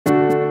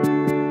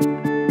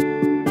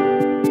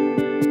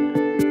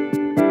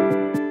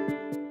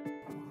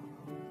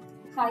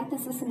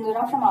this is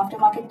Sindhura from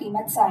Aftermarket team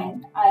at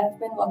Cyient. I have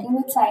been working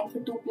with Cyient for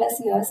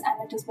 2+ years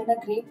and it has been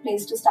a great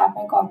place to start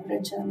my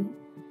corporate journey.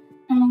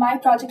 My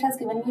project has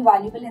given me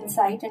valuable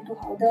insight into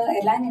how the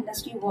airline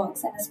industry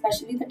works and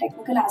especially the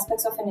technical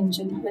aspects of an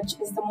engine, which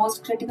is the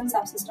most critical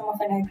subsystem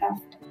of an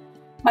aircraft.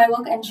 My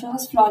work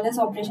ensures flawless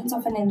operations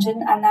of an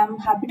engine and I'm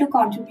happy to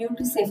contribute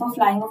to safer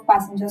flying of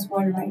passengers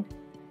worldwide.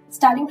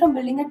 Starting from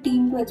building a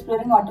team to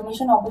exploring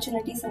automation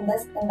opportunities in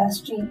this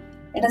industry,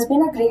 it has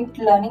been a great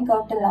learning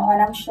curve till now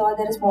and I'm sure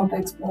there is more to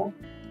explore.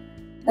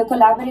 The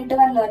collaborative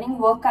and learning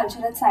work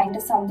culture at Cyient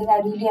is something I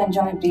really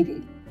enjoy every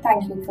day.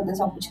 Thank you for this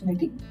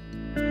opportunity.